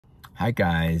Hi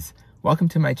guys, welcome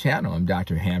to my channel. I'm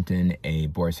Dr. Hampton, a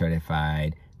board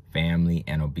certified family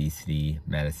and obesity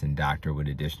medicine doctor with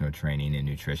additional training in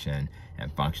nutrition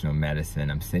and functional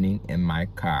medicine. I'm sitting in my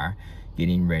car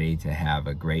getting ready to have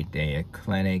a great day at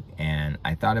clinic, and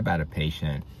I thought about a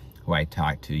patient who I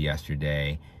talked to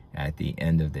yesterday at the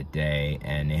end of the day,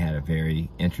 and they had a very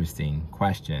interesting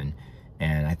question.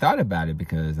 And I thought about it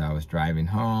because I was driving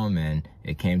home and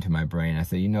it came to my brain. I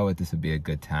said, you know what, this would be a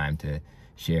good time to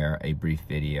share a brief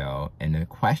video. And the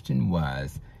question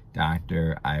was,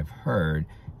 Doctor, I've heard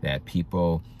that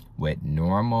people with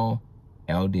normal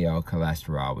LDL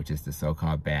cholesterol, which is the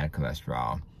so-called bad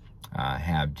cholesterol,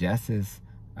 have just as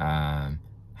high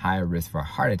a risk for a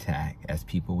heart attack as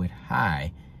people with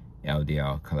high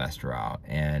LDL cholesterol.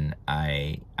 And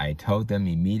I told them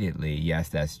immediately, yes,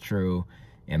 that's true.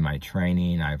 In my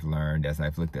training, I've learned, as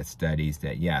I've looked at studies,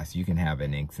 that yes, you can have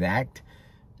an exact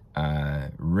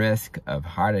risk of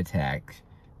heart attack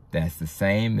that's the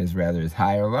same as whether it's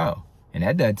high or low. And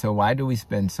that does. So why do we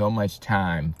spend so much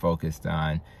time focused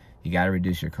on, you got to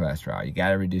reduce your cholesterol, you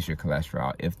got to reduce your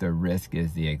cholesterol, if the risk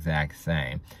is the exact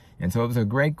same? And so it was a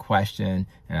great question,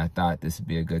 and I thought this would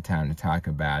be a good time to talk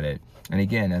about it. And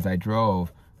again, as I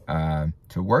drove to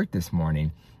work this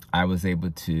morning, I was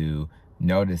able to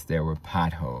notice there were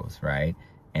potholes, right?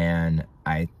 And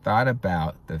I thought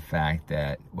about the fact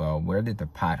that, well, where did the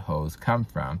potholes come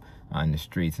from on the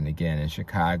streets? And again, in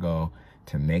Chicago,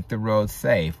 to make the roads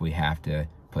safe, we have to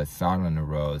put salt on the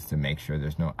roads to make sure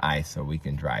there's no ice so we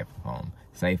can drive home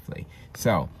safely.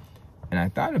 So, and I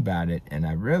thought about it and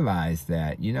I realized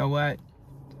that, you know what?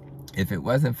 If it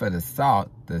wasn't for the salt,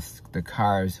 the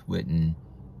cars wouldn't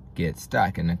get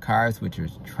stuck. And the cars which are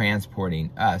transporting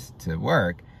us to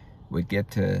work would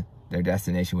get to their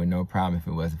destination with no problem if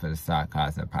it wasn't for the salt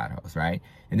causing the potholes, right?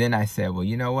 And then I said, well,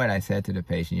 you know what? I said to the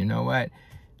patient, you know what?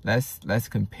 Let's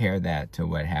compare that to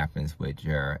what happens with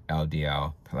your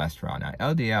LDL cholesterol. Now,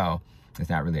 LDL is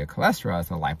not really a cholesterol,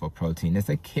 it's a lipoprotein. It's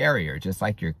a carrier, just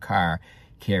like your car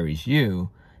carries you.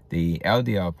 The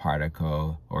LDL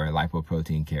particle or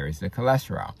lipoprotein carries the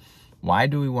cholesterol. Why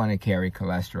do we want to carry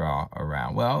cholesterol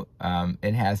around? Well,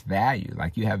 it has value.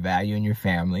 Like you have value in your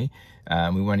family.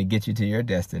 We want to get you to your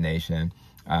destination.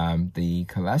 The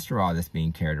cholesterol that's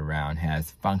being carried around has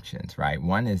functions, right?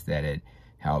 One is that it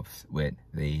helps with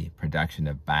the production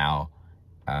of bile.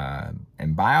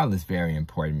 And bile is very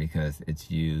important because it's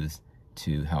used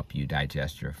to help you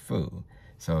digest your food.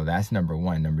 So that's number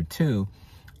one. Number two,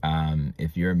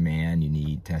 if you're a man, you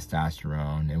need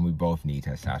testosterone, and we both need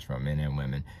testosterone, men and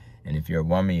women. And if you're a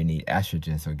woman, you need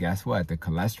estrogen. So guess what? The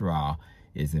cholesterol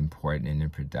is important in the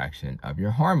production of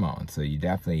your hormones. So you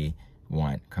definitely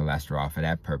want cholesterol for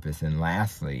that purpose. And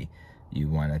lastly, you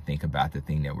want to think about the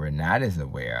thing that we're not as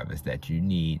aware of, is that you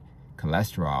need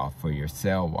cholesterol for your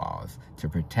cell walls to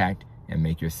protect and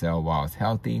make your cell walls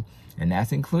healthy. And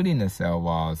that's including the cell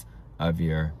walls of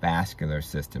your vascular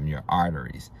system, your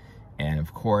arteries. And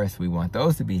of course, we want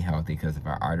those to be healthy, because if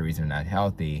our arteries are not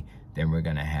healthy, then we're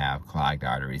going to have clogged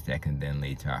arteries that can then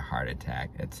lead to a heart attack,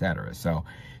 etc. So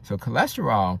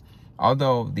cholesterol,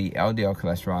 although the LDL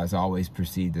cholesterol is always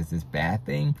perceived as this bad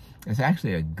thing, it's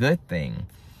actually a good thing.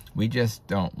 We just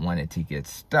don't want it to get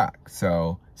stuck.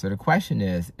 So the question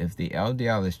is, if the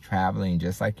LDL is traveling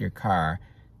just like your car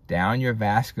down your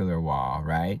vascular wall,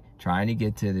 right, trying to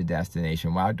get to the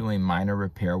destination while doing minor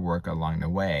repair work along the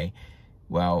way,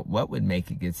 well, what would make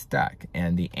it get stuck?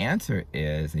 And the answer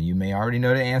is, and you may already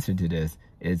know the answer to this,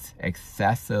 it's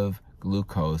excessive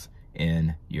glucose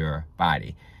in your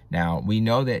body. Now, we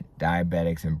know that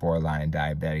diabetics and borderline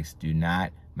diabetics do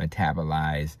not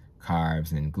metabolize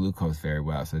carbs and glucose very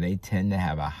well, so they tend to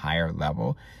have a higher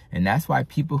level. And that's why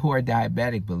people who are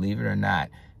diabetic, believe it or not,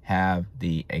 have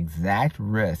the exact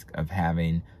risk of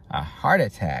having a heart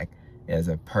attack as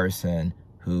a person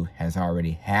who has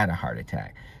already had a heart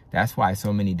attack. That's why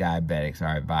so many diabetics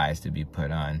are advised to be put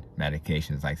on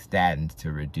medications like statins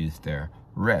to reduce their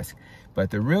risk. But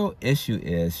the real issue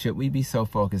is, should we be so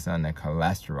focused on the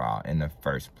cholesterol in the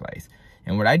first place?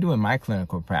 And what I do in my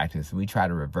clinical practice, we try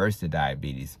to reverse the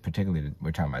diabetes, particularly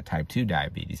we're talking about type 2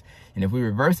 diabetes. And if we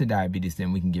reverse the diabetes,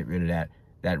 then we can get rid of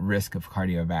that risk of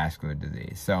cardiovascular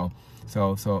disease. So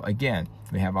again,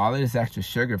 we have all of this extra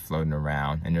sugar floating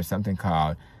around, and there's something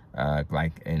called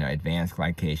advanced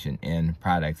glycation in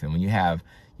products. And when you have,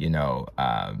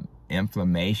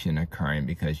 inflammation occurring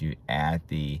because you add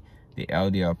the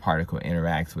LDL particle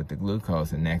interacts with the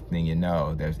glucose, and next thing you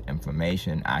know, there's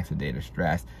inflammation, oxidative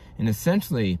stress, and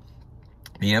essentially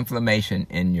the inflammation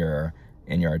in your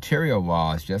arterial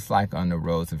walls, just like on the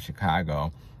roads of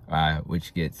Chicago,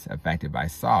 which gets affected by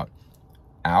salt,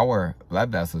 our blood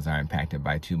vessels are impacted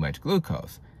by too much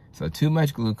glucose. So too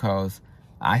much glucose,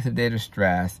 oxidative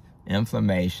stress,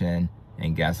 inflammation,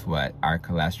 and guess what? Our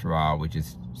cholesterol, which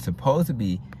is supposed to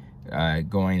be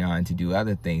going on to do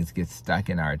other things, gets stuck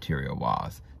in our arterial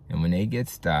walls. And when they get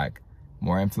stuck,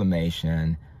 more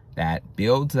inflammation, that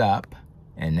builds up,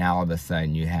 and now all of a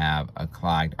sudden you have a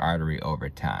clogged artery over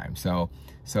time. So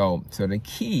the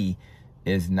key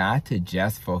is not to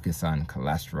just focus on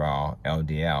cholesterol,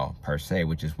 LDL per se,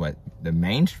 which is what the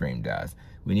mainstream does.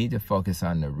 We need to focus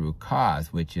on the root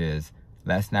cause, which is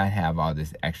let's not have all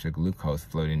this extra glucose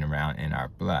floating around in our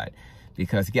blood.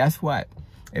 Because guess what?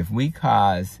 If we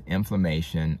cause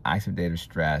inflammation, oxidative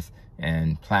stress,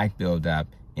 and plaque buildup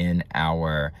in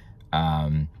our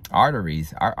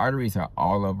arteries are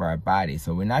all over our body.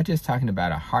 So we're not just talking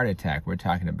about a heart attack, we're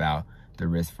talking about the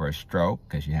risk for a stroke,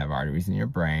 because you have arteries in your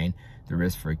brain, the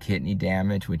risk for kidney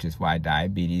damage, which is why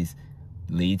diabetes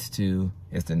it's the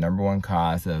 #1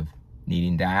 cause of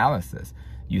needing dialysis.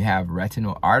 You have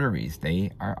retinal arteries.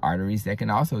 They are arteries that can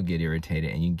also get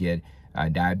irritated, and you get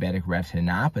diabetic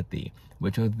retinopathy,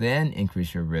 which will then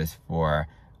increase your risk for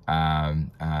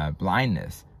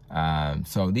blindness.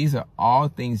 So these are all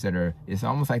things that it's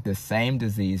almost like the same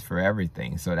disease for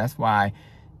everything. So that's why,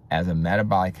 as a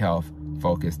metabolic health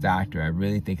focused doctor, I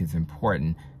really think it's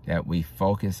important that we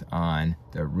focus on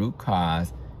the root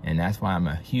cause, and that's why I'm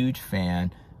a huge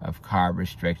fan of carb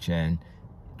restriction,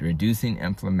 reducing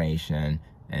inflammation,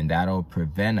 and that'll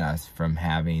prevent us from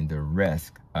having the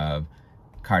risk of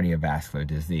cardiovascular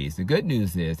disease. The good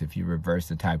news is if you reverse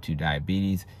the type 2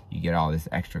 diabetes, you get all this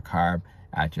extra carb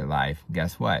out your life,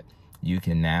 guess what? You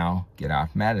can now get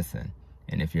off medicine.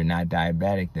 And if you're not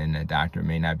diabetic, then the doctor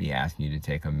may not be asking you to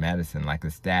take a medicine like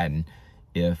a statin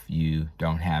if you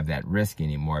don't have that risk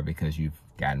anymore because you've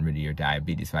gotten rid of your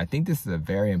diabetes. So I think this is a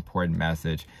very important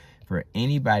message for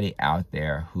anybody out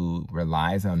there who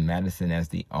relies on medicine as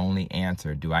the only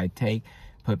answer. Do I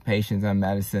put patients on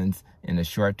medicines in the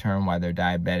short term while they're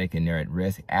diabetic and they're at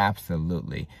risk?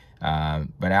 Absolutely.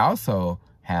 But I also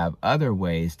have other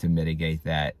ways to mitigate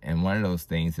that. And one of those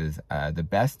things is the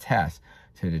best test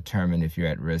to determine if you're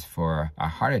at risk for a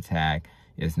heart attack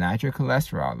is not your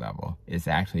cholesterol level. It's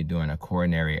actually doing a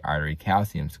coronary artery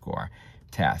calcium score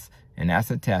test. And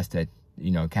that's a test that,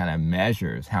 kind of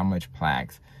measures how much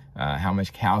plaques, how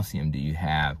much calcium do you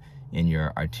have in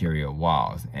your arterial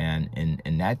walls. And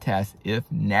in that test,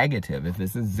 if negative, if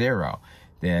it's a 0,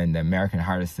 then the American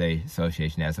Heart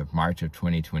Association, as of March of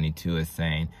 2022, is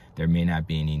saying there may not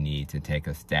be any need to take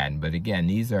a statin. But again,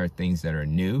 these are things that are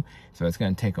new, so it's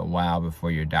going to take a while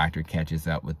before your doctor catches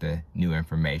up with the new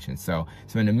information. So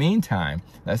in the meantime,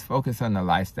 let's focus on the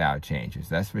lifestyle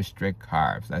changes. Let's restrict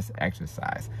carbs. Let's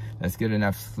exercise. Let's get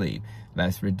enough sleep.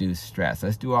 Let's reduce stress.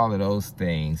 Let's do all of those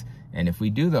things. And if we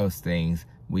do those things,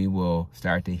 we will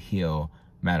start to heal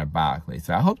metabolically.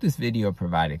 So I hope this video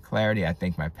provided clarity. I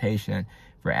thank my patient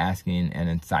for asking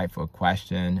an insightful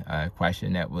question, a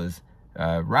question that was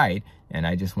right. And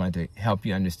I just wanted to help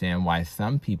you understand why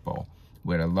some people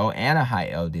with a low and a high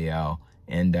LDL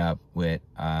end up with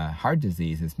heart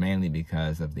disease. It's mainly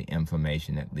because of the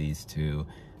inflammation that leads to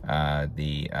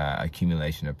the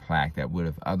accumulation of plaque that would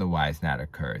have otherwise not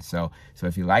occurred. So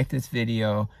if you like this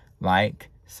video, like,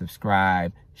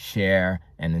 subscribe, share,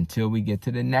 and until we get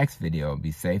to the next video,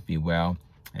 be safe, be well,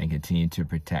 and continue to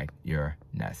protect your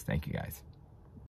nest. Thank you, guys.